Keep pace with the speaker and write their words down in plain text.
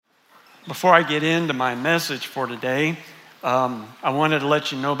Before I get into my message for today, I wanted to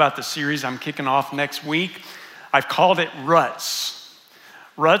let you know about the series I'm kicking off next week. I've called it Ruts.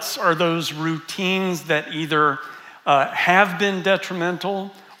 Ruts are those routines that either have been detrimental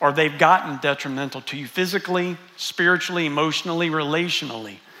or they've gotten detrimental to you physically, spiritually, emotionally,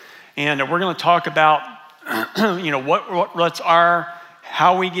 relationally. And we're going to talk about what ruts are,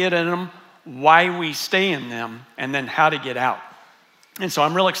 how we get in them, why we stay in them, and then how to get out. And so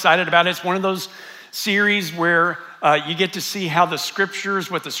I'm real excited about it. It's one of those series where you get to see how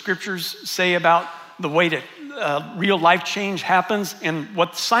what the scriptures say about the way that real life change happens and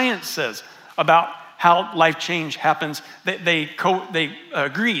what science says about how life change happens. They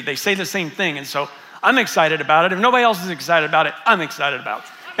agree, they say the same thing. And so I'm excited about it. If nobody else is excited about it, I'm excited about it.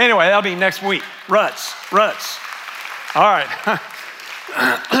 Anyway, that'll be next week. Ruts. All right.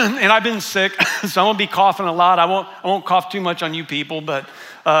 And I've been sick, so I won't be coughing a lot. I won't cough too much on you people, but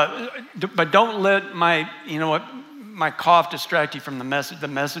don't let my cough distract you from the message. The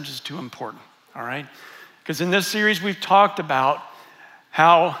message is too important, all right? Because in this series, we've talked about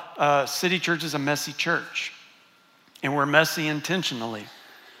how City Church is a messy church, and we're messy intentionally.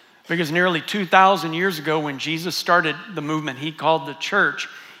 Because nearly 2,000 years ago, when Jesus started the movement he called the church,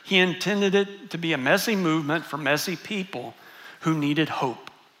 he intended it to be a messy movement for messy people who needed hope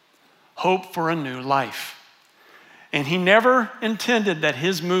for a new life. And he never intended that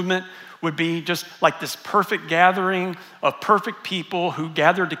his movement would be just like this perfect gathering of perfect people who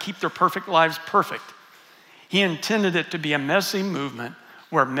gathered to keep their perfect lives perfect. He intended it to be a messy movement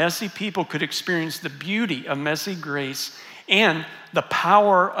where messy people could experience the beauty of messy grace and the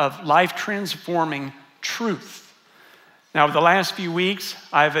power of life-transforming truth. Now, the last few weeks,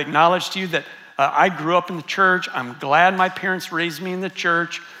 I've acknowledged to you that I grew up in the church. I'm glad my parents raised me in the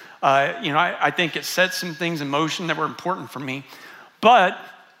church. I think it set some things in motion that were important for me. But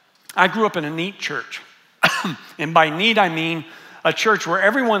I grew up in a neat church. And by neat, I mean a church where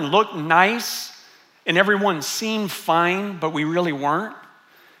everyone looked nice and everyone seemed fine, but we really weren't.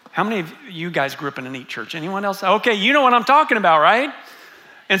 How many of you guys grew up in a neat church? Anyone else? Okay, you know what I'm talking about, right?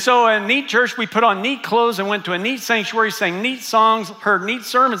 And so in a neat church, we put on neat clothes and went to a neat sanctuary, sang neat songs, heard neat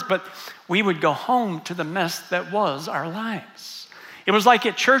sermons, but we would go home to the mess that was our lives. It was like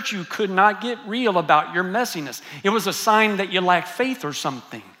at church, you could not get real about your messiness. It was a sign that you lacked faith or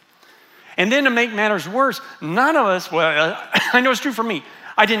something. And then to make matters worse, none of us, I know it's true for me,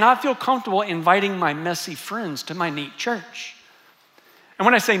 I did not feel comfortable inviting my messy friends to my neat church. And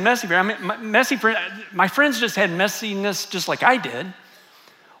when I say messy, I mean messy friends, my friends just had messiness just like I did.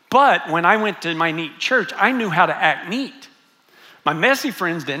 But when I went to my neat church, I knew how to act neat. My messy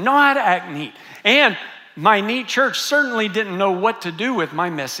friends didn't know how to act neat. And my neat church certainly didn't know what to do with my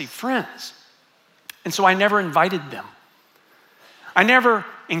messy friends. And so I never invited them. I never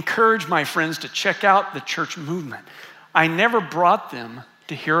encouraged my friends to check out the church movement. I never brought them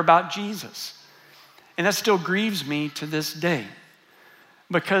to hear about Jesus. And that still grieves me to this day.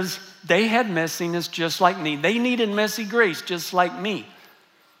 Because they had messiness just like me. They needed messy grace just like me.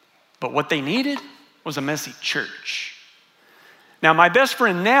 But what they needed was a messy church. Now, my best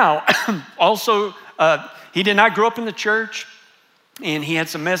friend now also, he did not grow up in the church, and he had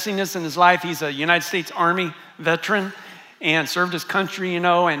some messiness in his life. He's a United States Army veteran and served his country,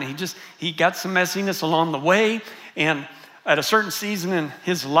 and he got some messiness along the way. And at a certain season in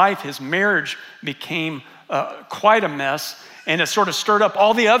his life, his marriage became quite a mess, and it sort of stirred up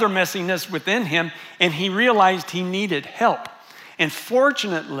all the other messiness within him, and he realized he needed help. And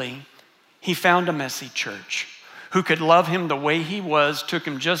fortunately, he found a messy church who could love him the way he was, took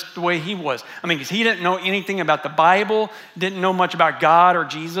him just the way he was. I mean, because he didn't know anything about the Bible, didn't know much about God or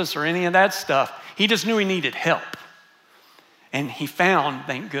Jesus or any of that stuff. He just knew he needed help. And he found,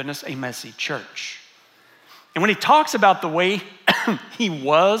 thank goodness, a messy church. And when he talks about the way he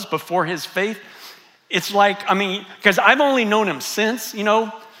was before his faith, it's like, because I've only known him since,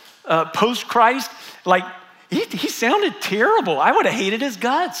 post-Christ, like, he sounded terrible. I would have hated his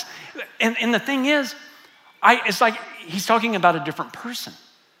guts. And the thing is, it's like he's talking about a different person.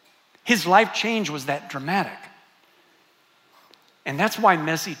 His life change was that dramatic. And that's why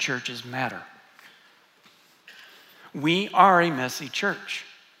messy churches matter. We are a messy church.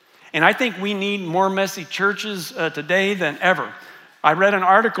 And I think we need more messy churches today than ever. I read an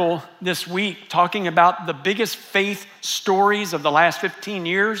article this week talking about the biggest faith stories of the last 15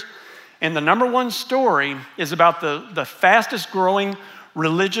 years. And the number one story is about the fastest growing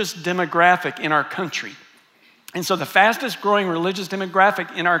religious demographic in our country. And so the fastest growing religious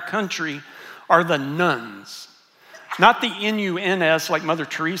demographic in our country are the nuns. Not the N-U-N-S like Mother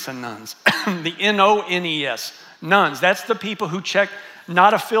Teresa nuns, the N-O-N-E-S, nuns. That's the people who check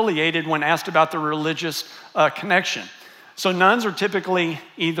not affiliated when asked about their religious connection. So nuns are typically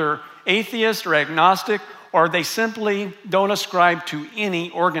either atheist or agnostic, or they simply don't ascribe to any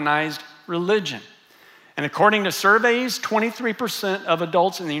organized religion. And according to surveys, 23% of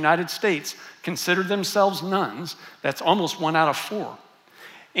adults in the United States consider themselves nuns. That's almost 1 out of 4.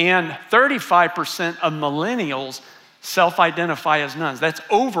 And 35% of millennials self-identify as nuns. That's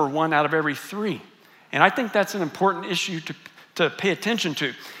over 1 out of every 3. And I think that's an important issue to pay attention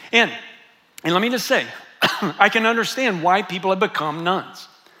to. And let me just say, I can understand why people have become nuns.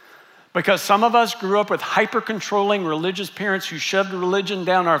 Because some of us grew up with hyper-controlling religious parents who shoved religion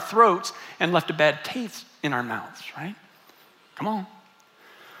down our throats and left a bad taste in our mouths, right? Come on.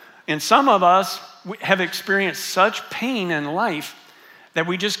 And some of us have experienced such pain in life that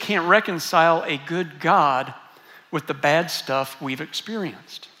we just can't reconcile a good God with the bad stuff we've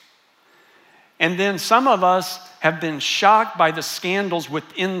experienced. And then some of us have been shocked by the scandals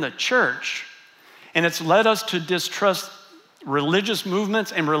within the church, and it's led us to distrust religious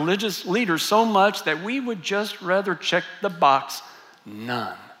movements and religious leaders so much that we would just rather check the box,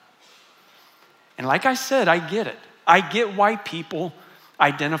 none. And like I said, I get it. I get why people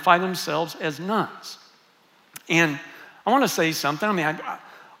identify themselves as nuns. And I want to say something.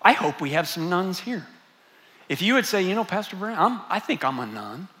 I hope we have some nuns here. If you would say, you know, Pastor Brian, I think I'm a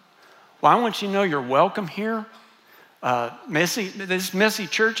nun. Well, I want you to know you're welcome here. This messy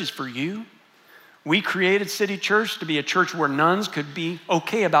church is for you. We created City Church to be a church where nuns could be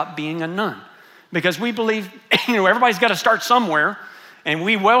okay about being a nun. Because we believe, everybody's got to start somewhere, and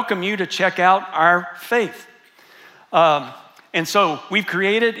we welcome you to check out our faith. And so we've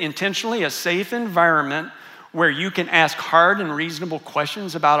created intentionally a safe environment where you can ask hard and reasonable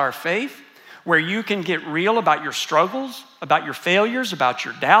questions about our faith, where you can get real about your struggles, about your failures, about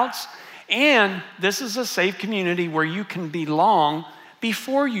your doubts. And this is a safe community where you can belong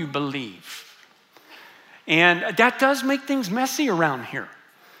before you believe. And that does make things messy around here.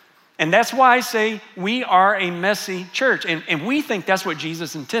 And that's why I say we are a messy church. And we think that's what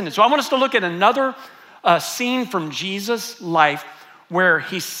Jesus intended. So I want us to look at another scene from Jesus' life where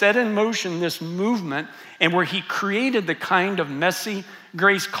he set in motion this movement and where he created the kind of messy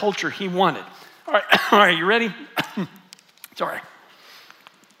grace culture he wanted. All right, you ready? Sorry.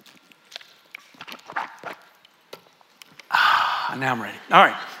 Now I'm ready. All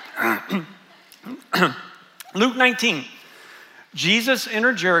right. Luke 19. Jesus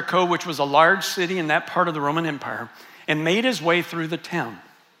entered Jericho, which was a large city in that part of the Roman Empire, and made his way through the town.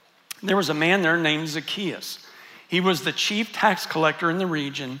 There was a man there named Zacchaeus. He was the chief tax collector in the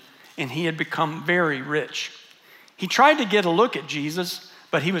region, and he had become very rich. He tried to get a look at Jesus,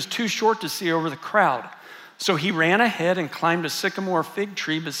 but he was too short to see over the crowd. So he ran ahead and climbed a sycamore fig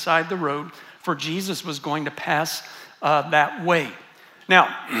tree beside the road, for Jesus was going to pass that way. Now,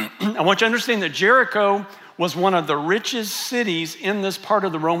 I want you to understand that Jericho was one of the richest cities in this part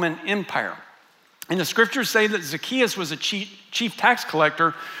of the Roman Empire. And the scriptures say that Zacchaeus was a chief tax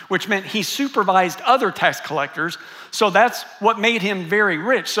collector, which meant he supervised other tax collectors. So that's what made him very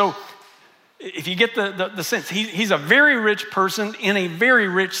rich. So if you get the sense, he's a very rich person in a very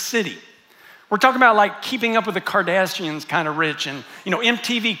rich city. We're talking about like Keeping Up with the Kardashians kind of rich and,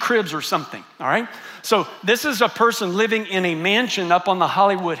 MTV Cribs or something, all right? So this is a person living in a mansion up on the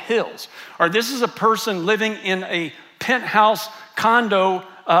Hollywood Hills, or this is a person living in a penthouse condo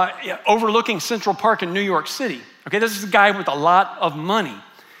overlooking Central Park in New York City. Okay, this is a guy with a lot of money.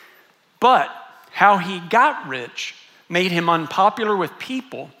 But how he got rich made him unpopular with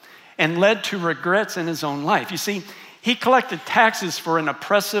people and led to regrets in his own life. You see, he collected taxes for an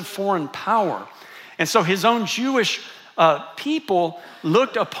oppressive foreign power. And so his own Jewish people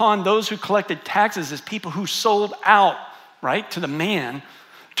looked upon those who collected taxes as people who sold out, right, to the man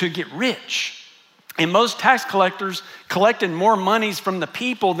to get rich. And most tax collectors collected more monies from the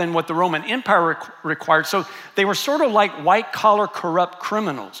people than what the Roman Empire required. So they were sort of like white-collar corrupt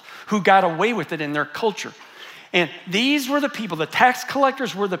criminals who got away with it in their culture. And these were the people, the tax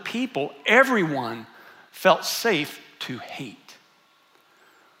collectors were the people everyone felt safe to hate.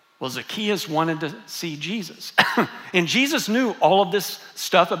 Well, Zacchaeus wanted to see Jesus. And Jesus knew all of this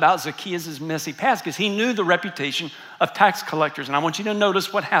stuff about Zacchaeus' messy past because he knew the reputation of tax collectors. And I want you to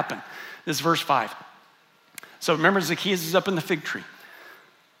notice what happened. This is verse 5. So remember, Zacchaeus is up in the fig tree.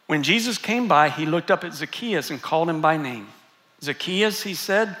 When Jesus came by, he looked up at Zacchaeus and called him by name. Zacchaeus, he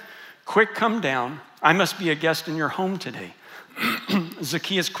said, quick, come down. I must be a guest in your home today.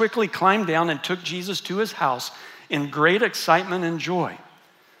 Zacchaeus quickly climbed down and took Jesus to his house in great excitement and joy.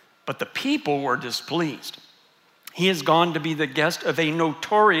 But the people were displeased. He has gone to be the guest of a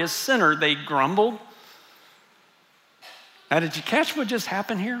notorious sinner, they grumbled. Now, did you catch what just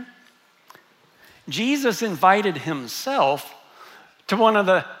happened here? Jesus invited himself to one of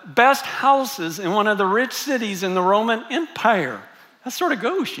the best houses in one of the rich cities in the Roman Empire. That's sort of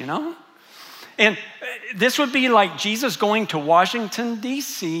gauche, you know? And this would be like Jesus going to Washington,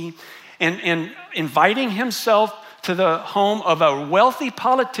 D.C., and inviting himself to the home of a wealthy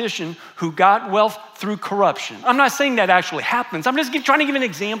politician who got wealth through corruption. I'm not saying that actually happens. I'm just trying to give an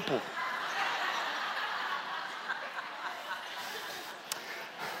example.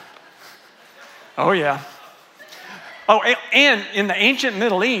 Oh, yeah. Oh, and in the ancient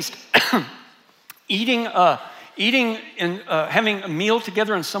Middle East, eating and having a meal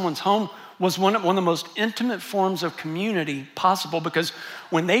together in someone's home was one of the most intimate forms of community possible, because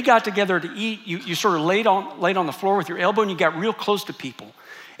when they got together to eat, you sort of laid on the floor with your elbow and you got real close to people.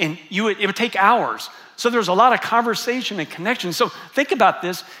 And it would take hours. So there's a lot of conversation and connection. So think about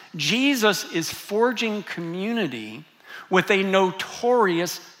this. Jesus is forging community with a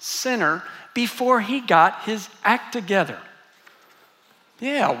notorious sinner before he got his act together.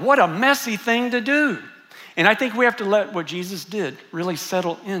 Yeah, what a messy thing to do. And I think we have to let what Jesus did really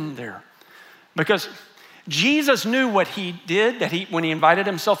settle in there. Because Jesus knew what he did, when he invited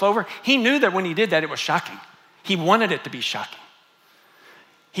himself over, he knew that when he did that, it was shocking. He wanted it to be shocking.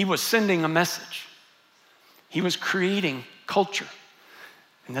 He was sending a message. He was creating culture.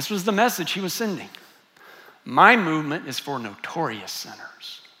 And this was the message he was sending. My movement is for notorious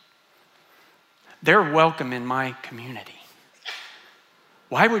sinners. They're welcome in my community.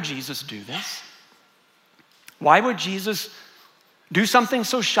 Why would Jesus do this? Why would Jesus do something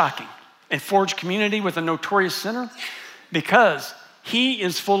so shocking and forge community with a notorious sinner? Because he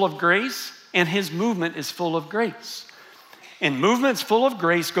is full of grace and his movement is full of grace. And movements full of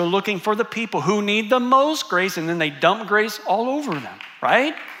grace go looking for the people who need the most grace, and then they dump grace all over them,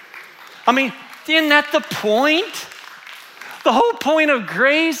 right? I mean, isn't that the point? The whole point of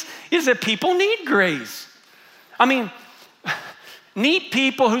grace is that people need grace. I mean, neat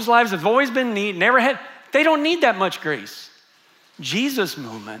people whose lives have always been neat, they don't need that much grace. Jesus'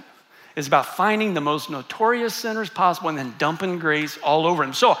 movement is about finding the most notorious sinners possible and then dumping grace all over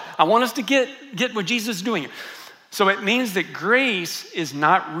them. So I want us to get what Jesus is doing here. So it means that grace is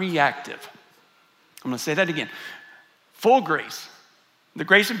not reactive. I'm going to say that again. Full grace. The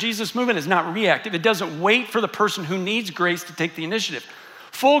grace of Jesus' movement is not reactive. It doesn't wait for the person who needs grace to take the initiative.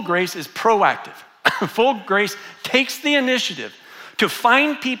 Full grace is proactive. Full grace takes the initiative to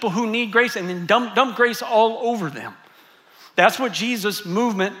find people who need grace and then dump grace all over them. That's what Jesus'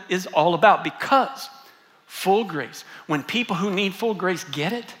 movement is all about, because full grace, when people who need full grace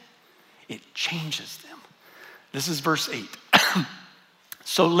get it, it changes them. This is verse 8.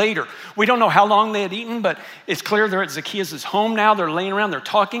 So later, we don't know how long they had eaten, but it's clear they're at Zacchaeus' home now. They're laying around, they're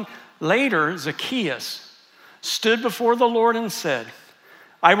talking. Later, Zacchaeus stood before the Lord and said,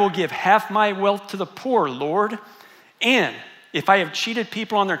 I will give half my wealth to the poor, Lord, and if I have cheated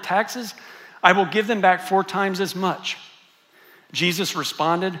people on their taxes, I will give them back 4 times as much. Jesus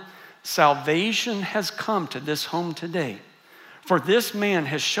responded, salvation has come to this home today, for this man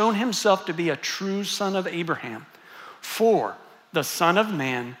has shown himself to be a true son of Abraham. For the Son of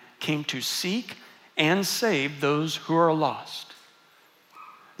Man came to seek and save those who are lost.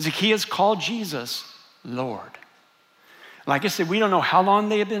 Zacchaeus called Jesus Lord. Like I said, we don't know how long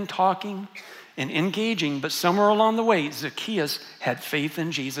they had been talking and engaging, but somewhere along the way, Zacchaeus had faith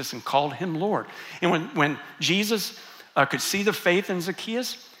in Jesus and called him Lord. And when Jesus could see the faith in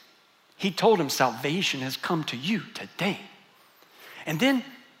Zacchaeus, he told him, salvation has come to you today. And then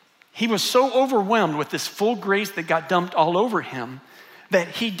he was so overwhelmed with this full grace that got dumped all over him that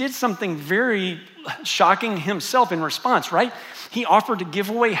he did something very shocking himself in response, right? He offered to give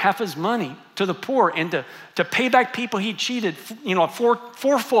away half his money to the poor and to pay back people he cheated,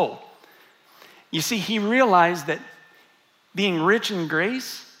 fourfold. You see, he realized that being rich in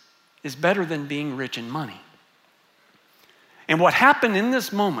grace is better than being rich in money. And what happened in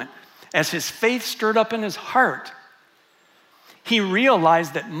this moment, as his faith stirred up in his heart, he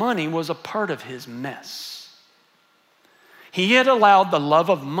realized that money was a part of his mess. He had allowed the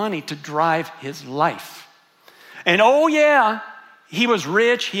love of money to drive his life. And oh yeah, he was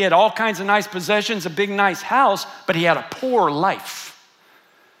rich, he had all kinds of nice possessions, a big nice house, but he had a poor life.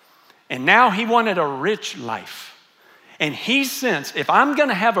 And now he wanted a rich life. And he sensed, if I'm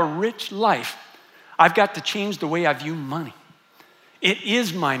gonna have a rich life, I've got to change the way I view money. It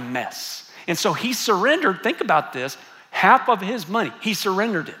is my mess. And so he surrendered, think about this, half of his money, he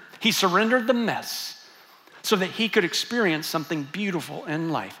surrendered it. He surrendered the mess so that he could experience something beautiful in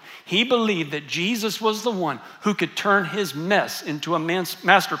life. He believed that Jesus was the one who could turn his mess into a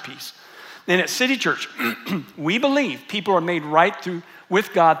masterpiece. And at City Church, we believe people are made right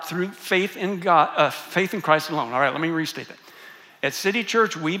with God through faith in Christ alone. All right, let me restate that. At City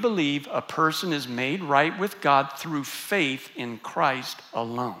Church, we believe a person is made right with God through faith in Christ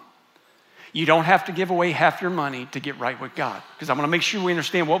alone. You don't have to give away half your money to get right with God, because I want to make sure we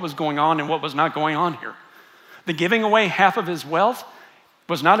understand what was going on and what was not going on here. The giving away half of his wealth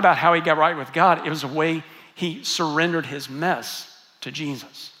was not about how he got right with God. It was a way he surrendered his mess to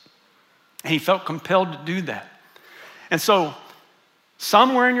Jesus. He felt compelled to do that. And so,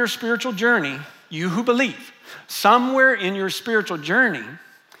 somewhere in your spiritual journey, you who believe, somewhere in your spiritual journey,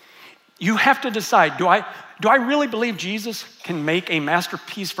 you have to decide, do I really believe Jesus can make a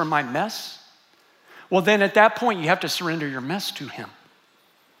masterpiece from my mess? Well, then at that point, you have to surrender your mess to him.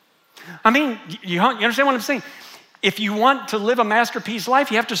 I mean, you understand what I'm saying? If you want to live a masterpiece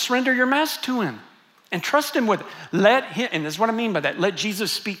life, you have to surrender your mess to him and trust him with it. Let him, and this is what I mean by that, let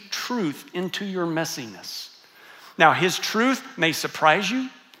Jesus speak truth into your messiness. Now, his truth may surprise you.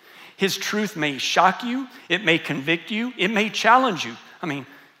 His truth may shock you. It may convict you. It may challenge you. I mean,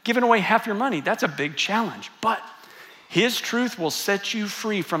 giving away half your money, that's a big challenge. But his truth will set you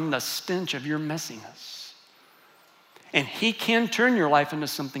free from the stench of your messiness. And he can turn your life into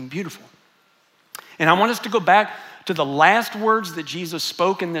something beautiful. And I want us to go back to the last words that Jesus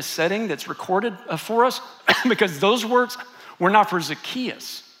spoke in this setting that's recorded for us, because those words were not for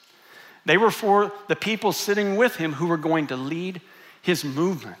Zacchaeus. They were for the people sitting with him who were going to lead his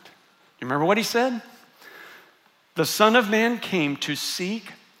movement. You remember what he said? The Son of Man came to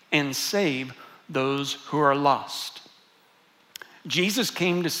seek and save those who are lost. Jesus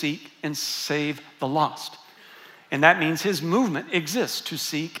came to seek and save the lost. And that means his movement exists to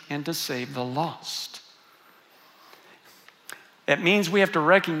seek and to save the lost. It means we have to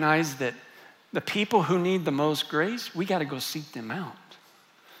recognize that the people who need the most grace, we got to go seek them out.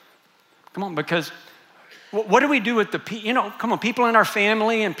 Come on, because what do we do with the people? Come on, people in our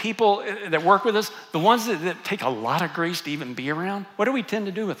family and people that work with us, the ones that take a lot of grace to even be around, what do we tend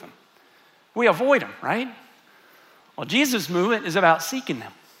to do with them? We avoid them, right? Well, Jesus' movement is about seeking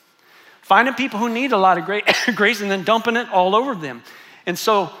them. Finding people who need a lot of grace and then dumping it all over them. And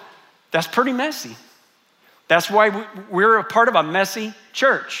so that's pretty messy. That's why we're a part of a messy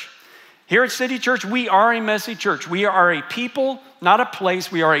church. Here at City Church, we are a messy church. We are a people, not a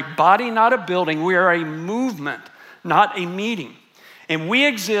place. We are a body, not a building. We are a movement, not a meeting. And we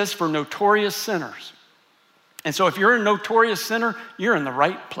exist for notorious sinners. And so if you're a notorious sinner, you're in the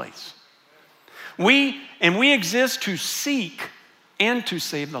right place. We exist to seek and to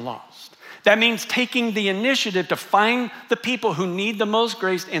save the lost. That means taking the initiative to find the people who need the most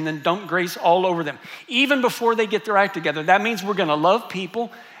grace and then dump grace all over them, even before they get their act together. That means we're going to love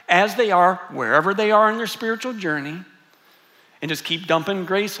people as they are, wherever they are in their spiritual journey, and just keep dumping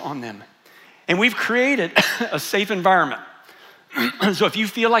grace on them. And we've created a safe environment. So if you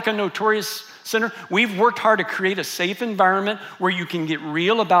feel like a notorious sinner, we've worked hard to create a safe environment where you can get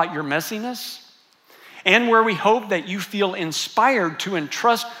real about your messiness, and where we hope that you feel inspired to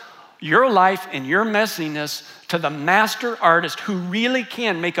entrust your life and your messiness to the master artist who really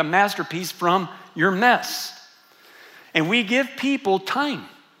can make a masterpiece from your mess. And we give people time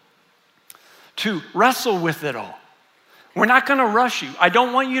to wrestle with it all. We're not going to rush you. I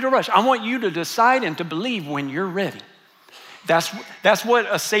don't want you to rush. I want you to decide and to believe when you're ready. That's what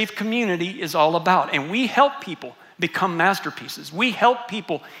a safe community is all about. And we help people become masterpieces. We help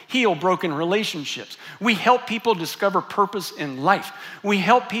people heal broken relationships. We help people discover purpose in life. We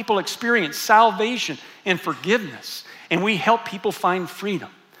help people experience salvation and forgiveness. And we help people find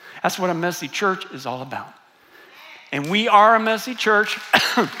freedom. That's what a messy church is all about. And we are a messy church.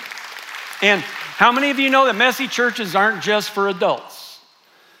 And how many of you know that messy churches aren't just for adults?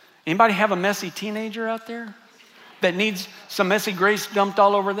 Anybody have a messy teenager out there that needs some messy grace dumped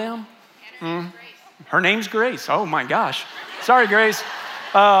all over them? Her name's Grace. Oh my gosh. Sorry, Grace.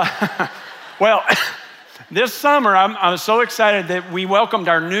 Well, this summer, I was so excited that we welcomed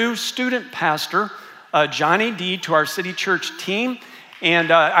our new student pastor, Johnny D, to our City Church team.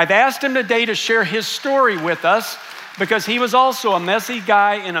 And I've asked him today to share his story with us, because he was also a messy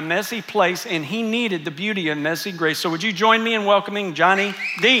guy in a messy place, and he needed the beauty of messy grace. So would you join me in welcoming Johnny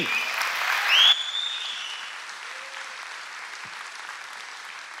D?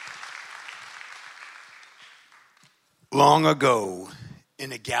 Long ago,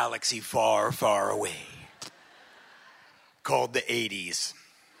 in a galaxy far, far away, called the 80s,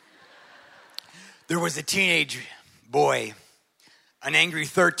 there was a teenage boy, an angry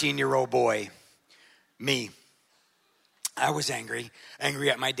 13-year-old boy, me. I was angry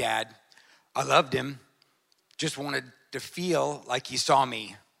at my dad. I loved him, just wanted to feel like he saw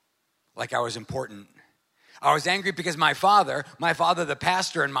me like I was important. I was angry because my father, the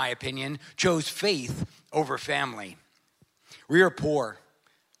pastor, in my opinion, chose faith over family. We were poor,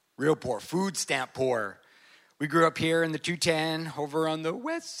 real poor, food stamp poor. We grew up here in the 210 over on the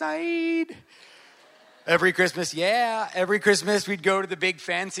west side. Every Christmas we'd go to the big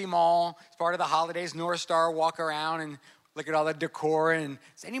fancy mall. It's part of the holidays, North Star, walk around and look at all the decor. And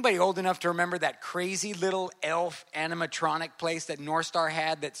is anybody old enough to remember that crazy little elf animatronic place that North Star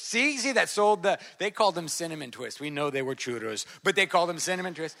had that sold they called them Cinnamon Twists. We know they were churros, but they called them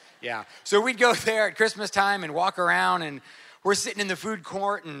Cinnamon Twists. Yeah. So we'd go there at Christmas time and walk around, and we're sitting in the food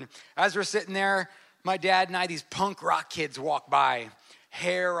court. And as we're sitting there, my dad and I, these punk rock kids walk by.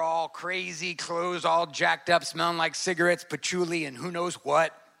 Hair all crazy, clothes all jacked up, smelling like cigarettes, patchouli, and who knows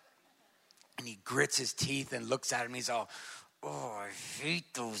what. And he grits his teeth and looks at him. He's all, oh, I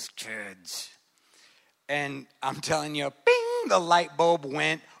hate those kids. And I'm telling you, bing, the light bulb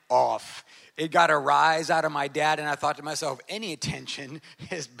went off. It got a rise out of my dad, and I thought to myself, any attention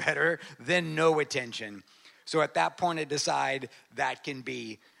is better than no attention. So at that point, I decide that can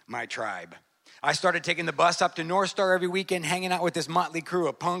be my tribe. I started taking the bus up to North Star every weekend, hanging out with this motley crew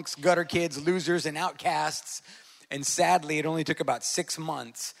of punks, gutter kids, losers, and outcasts. And sadly, it only took about 6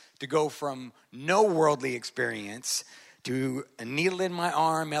 months to go from no worldly experience to a needle in my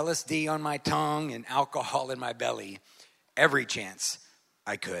arm, LSD on my tongue, and alcohol in my belly every chance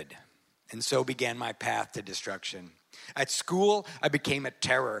I could. And so began my path to destruction. At school, I became a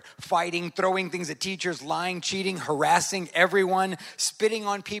terror, fighting, throwing things at teachers, lying, cheating, harassing everyone, spitting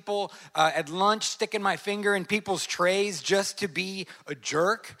on people, at lunch, sticking my finger in people's trays just to be a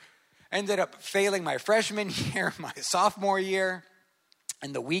jerk. Ended up failing my freshman year, my sophomore year,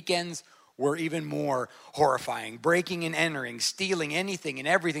 and the weekends were even more horrifying. Breaking and entering, stealing anything and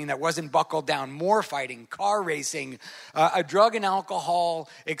everything that wasn't buckled down, more fighting, car racing, a drug and alcohol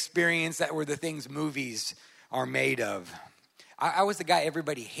experience that were the things movies are made of. I was the guy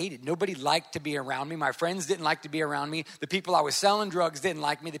everybody hated. Nobody liked to be around me. My friends didn't like to be around me. The people I was selling drugs didn't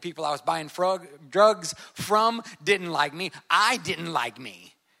like me. The people I was buying drugs from didn't like me. I didn't like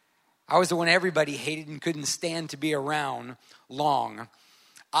me. I was the one everybody hated and couldn't stand to be around long.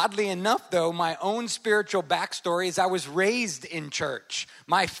 Oddly enough, though, my own spiritual backstory is I was raised in church.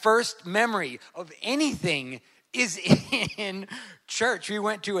 My first memory of anything is in church. We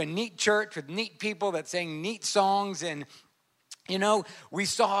went to a neat church with neat people that sang neat songs. And, you know,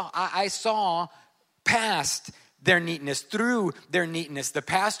 I saw past their neatness, through their neatness. The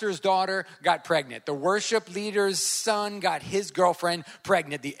pastor's daughter got pregnant. The worship leader's son got his girlfriend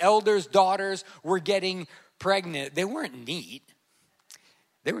pregnant. The elders' daughters were getting pregnant. They weren't neat.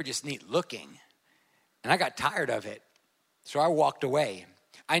 They were just neat looking. And I got tired of it. So I walked away.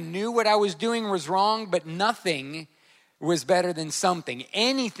 I knew what I was doing was wrong, but nothing was better than something.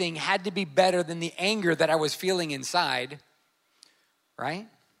 Anything had to be better than the anger that I was feeling inside, right?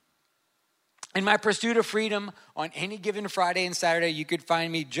 In my pursuit of freedom, on any given Friday and Saturday, you could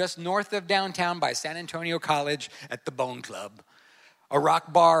find me just north of downtown by San Antonio College at the Bone Club, a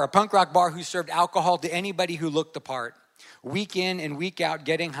punk rock bar who served alcohol to anybody who looked the part. Week in and week out,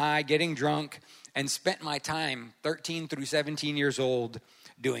 getting high, getting drunk, and spent my time, 13 through 17 years old,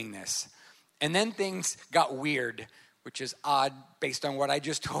 doing this. And then things got weird, which is odd based on what I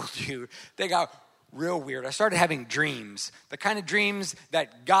just told you. They got real weird. I started having dreams, the kind of dreams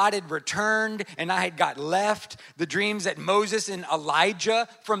that God had returned and I had got left, the dreams that Moses and Elijah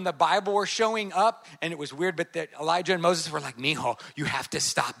from the Bible were showing up. And it was weird, but that Elijah and Moses were like, Mijo, you have to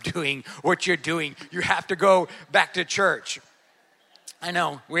stop doing what you're doing. You have to go back to church. I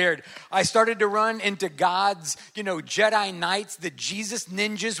know, weird. I started to run into God's, Jedi Knights. The Jesus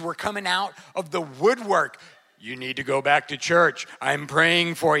ninjas were coming out of the woodwork. You need to go back to church. I'm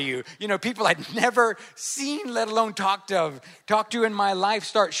praying for you. People I'd never seen, let alone talked to in my life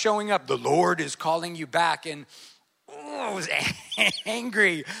start showing up. The Lord is calling you back. And I was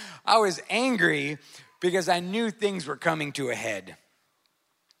angry. I was angry because I knew things were coming to a head.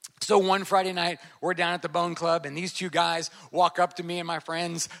 So one Friday night, we're down at the Bone Club, and these two guys walk up to me and my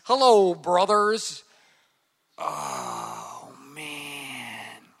friends. Hello, brothers. Oh,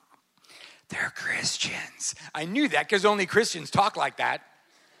 man. They're Christians. I knew that because only Christians talk like that.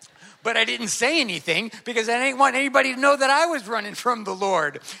 But I didn't say anything because I didn't want anybody to know that I was running from the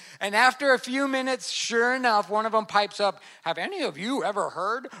Lord. And after a few minutes, sure enough, one of them pipes up, have any of you ever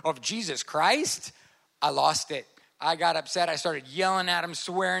heard of Jesus Christ? I lost it. I got upset. I started yelling at him,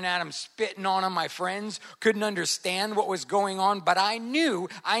 swearing at him, spitting on him. My friends couldn't understand what was going on, but I knew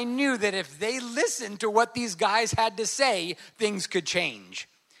that if they listened to what these guys had to say, things could change.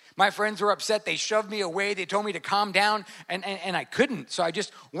 My friends were upset. They shoved me away. They told me to calm down, and I couldn't. So I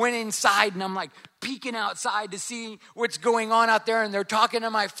just went inside, and I'm like peeking outside to see what's going on out there, and they're talking to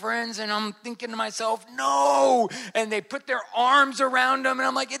my friends, and I'm thinking to myself, no. And they put their arms around them, and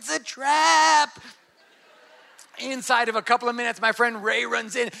I'm like, it's a trap. Inside of a couple of minutes, my friend Ray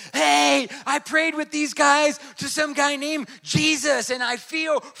runs in. Hey, I prayed with these guys to some guy named Jesus, and I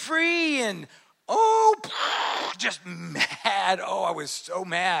feel free. And just mad. Oh, I was so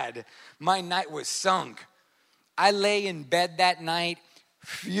mad. My night was sunk. I lay in bed that night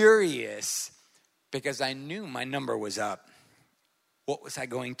furious because I knew my number was up. What was I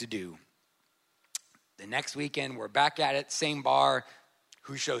going to do? The next weekend, we're back at it, same bar.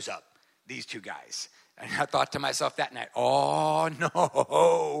 Who shows up? These two guys. And I thought to myself that night, oh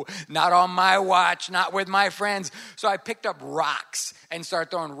no, not on my watch, not with my friends. So I picked up rocks and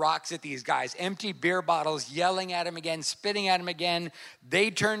started throwing rocks at these guys, empty beer bottles, yelling at them again, spitting at them again. They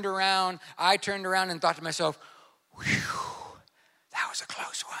turned around, I turned around and thought to myself, whew, that was a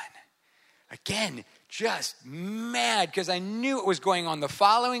close one. Again, just mad because I knew it was going on. The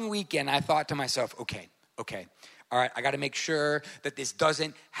following weekend, I thought to myself, okay. All right, I got to make sure that this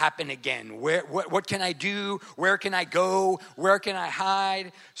doesn't happen again. What can I do? Where can I go? Where can I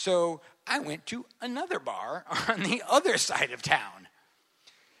hide? So I went to another bar on the other side of town.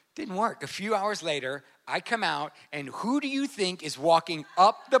 Didn't work. A few hours later, I come out, and who do you think is walking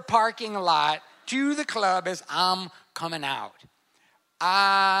up the parking lot to the club as I'm coming out?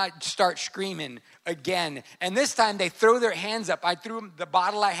 I start screaming again. And this time they throw their hands up. I threw the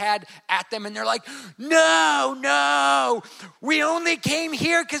bottle I had at them, and they're like, no, we only came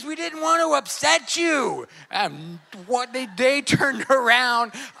here because we didn't want to upset you. And what they turned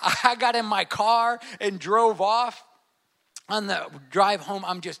around, I got in my car and drove off. On the drive home,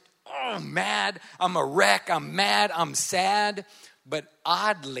 I'm just mad. I'm a wreck. I'm mad. I'm sad. But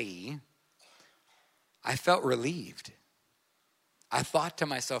oddly, I felt relieved. I thought to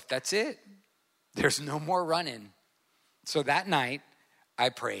myself, that's it. There's no more running. So that night, I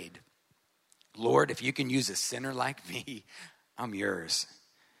prayed, Lord, if you can use a sinner like me, I'm yours.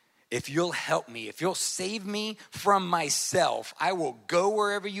 If you'll help me, if you'll save me from myself, I will go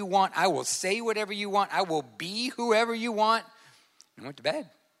wherever you want. I will say whatever you want. I will be whoever you want. And went to bed.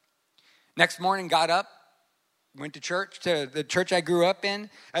 Next morning, got up. Went to church, to the church I grew up in.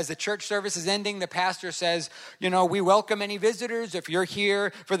 As the church service is ending, the pastor says, we welcome any visitors. If you're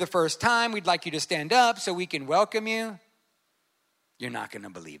here for the first time, we'd like you to stand up so we can welcome you. You're not going to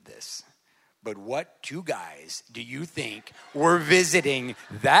believe this. But what two guys do you think were visiting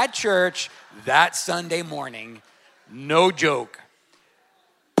that church that Sunday morning? No joke.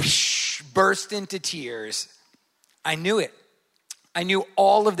 Burst into tears. I knew it. I knew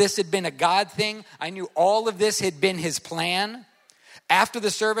all of this had been a God thing. I knew all of this had been his plan. After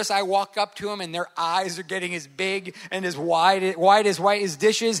the service, I walk up to them, and their eyes are getting as big and as wide as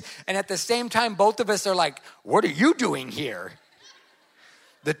dishes. And at the same time, both of us are like, what are you doing here?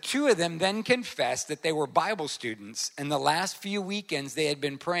 The two of them then confessed that they were Bible students. And the last few weekends, they had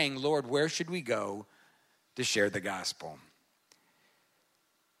been praying, Lord, where should we go to share the gospel?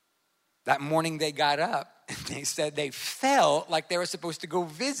 That morning, they got up. They said they felt like they were supposed to go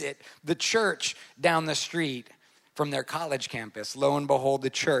visit the church down the street from their college campus. Lo and behold, the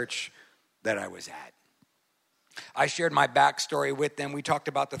church that I was at. I shared my backstory with them. We talked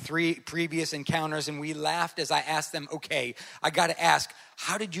about the 3 previous encounters, and we laughed as I asked them, okay, I got to ask,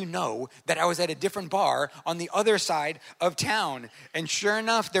 how did you know that I was at a different bar on the other side of town? And sure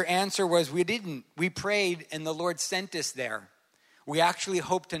enough, their answer was, we didn't. We prayed, and the Lord sent us there. We actually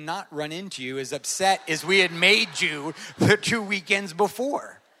hoped to not run into you as upset as we had made you the 2 weekends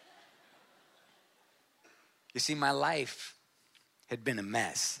before. You see, my life had been a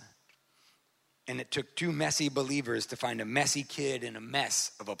mess. And it took 2 messy believers to find a messy kid in a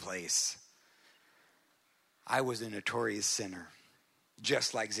mess of a place. I was a notorious sinner,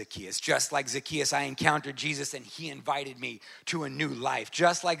 just like Zacchaeus. Just like Zacchaeus, I encountered Jesus, and he invited me to a new life.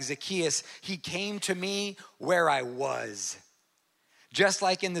 Just like Zacchaeus, he came to me where I was. Just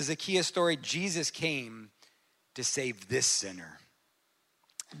like in the Zacchaeus story, Jesus came to save this sinner.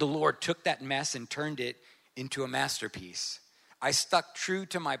 The Lord took that mess and turned it into a masterpiece. I stuck true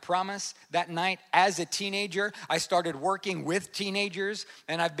to my promise that night. As a teenager, I started working with teenagers,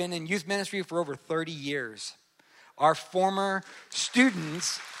 and I've been in youth ministry for over 30 years. Our former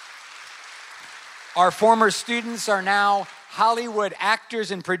students are now Hollywood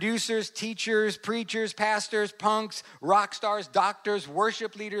actors and producers, teachers, preachers, pastors, punks, rock stars, doctors,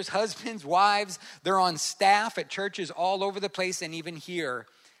 worship leaders, husbands, wives. They're on staff at churches all over the place, and even here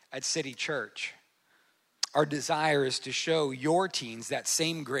at City Church. Our desire is to show your teens that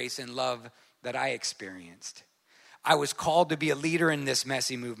same grace and love that I experienced. I was called to be a leader in this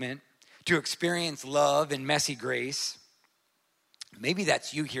messy movement, to experience love and messy grace. Maybe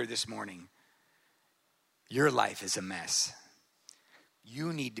that's you here this morning. Your life is a mess.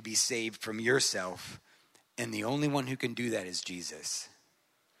 You need to be saved from yourself, and the only one who can do that is Jesus.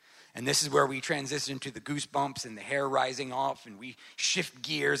 And this is where we transition to the goosebumps and the hair rising off, and we shift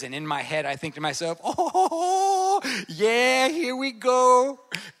gears. And in my head, I think to myself, oh, yeah, here we go.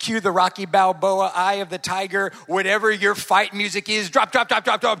 Cue the Rocky Balboa, Eye of the Tiger. Whatever your fight music is, drop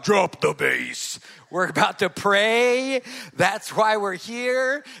the bass. We're about to pray. That's why we're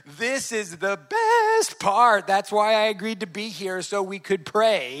here. This is the best part. That's why I agreed to be here, so we could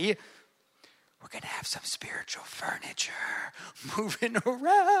pray. We're going to have some spiritual furniture moving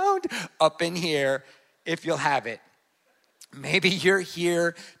around up in here, if you'll have it. Maybe you're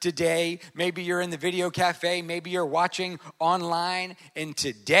here today. Maybe you're in the video cafe. Maybe you're watching online. And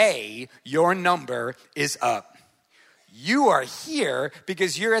today, your number is up. You are here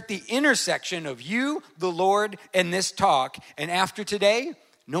because you're at the intersection of you, the Lord, and this talk. And after today,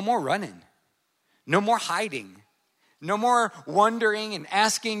 no more running. No more hiding. No more wondering and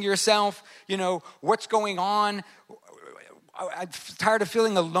asking yourself, what's going on? I'm tired of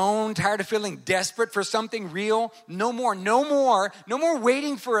feeling alone, tired of feeling desperate for something real. No more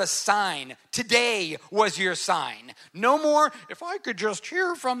waiting for a sign. Today was your sign. No more, if I could just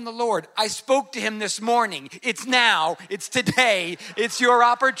hear from the Lord. I spoke to him this morning. It's now, it's today, it's your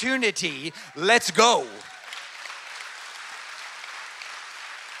opportunity. Let's go.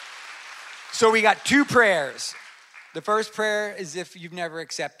 So we got 2 prayers. The first prayer is if you've never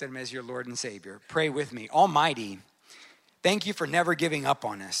accepted him as your Lord and Savior. Pray with me. Almighty, thank you for never giving up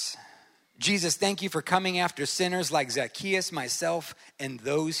on us. Jesus, thank you for coming after sinners like Zacchaeus, myself, and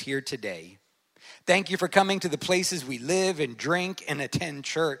those here today. Thank you for coming to the places we live and drink and attend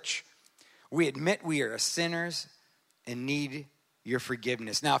church. We admit we are sinners and need your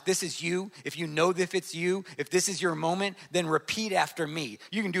forgiveness. Now, if this is you, if you know that it's you, if this is your moment, then repeat after me.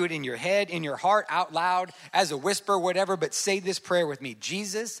 You can do it in your head, in your heart, out loud, as a whisper, whatever, but say this prayer with me.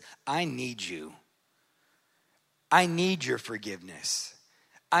 Jesus, I need you. I need your forgiveness.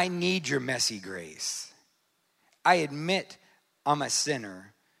 I need your messy grace. I admit I'm a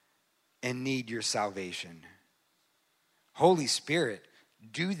sinner and need your salvation. Holy Spirit,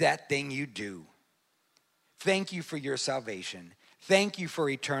 do that thing you do. Thank you for your salvation. Thank you for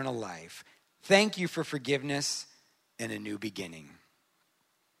eternal life. Thank you for forgiveness and a new beginning.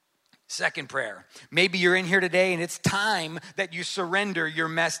 Second prayer. Maybe you're in here today and it's time that you surrender your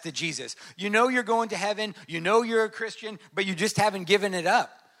mess to Jesus. You know you're going to heaven. You know you're a Christian, but you just haven't given it up.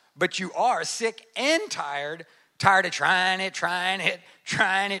 But you are sick and tired of trying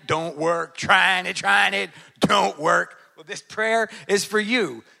it, don't work, trying it, don't work. Well, this prayer is for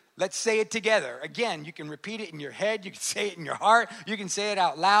you. Let's say it together. Again, you can repeat it in your head. You can say it in your heart. You can say it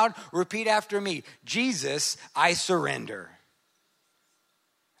out loud. Repeat after me. Jesus, I surrender.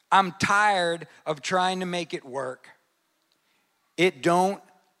 I'm tired of trying to make it work. It don't,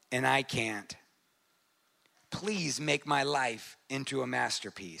 and I can't. Please make my life into a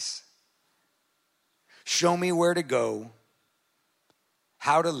masterpiece. Show me where to go,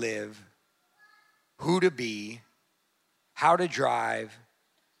 how to live, who to be, how to drive,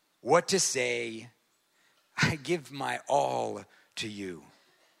 what to say. I give my all to you.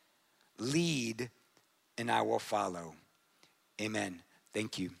 Lead, and I will follow. Amen.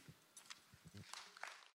 Thank you.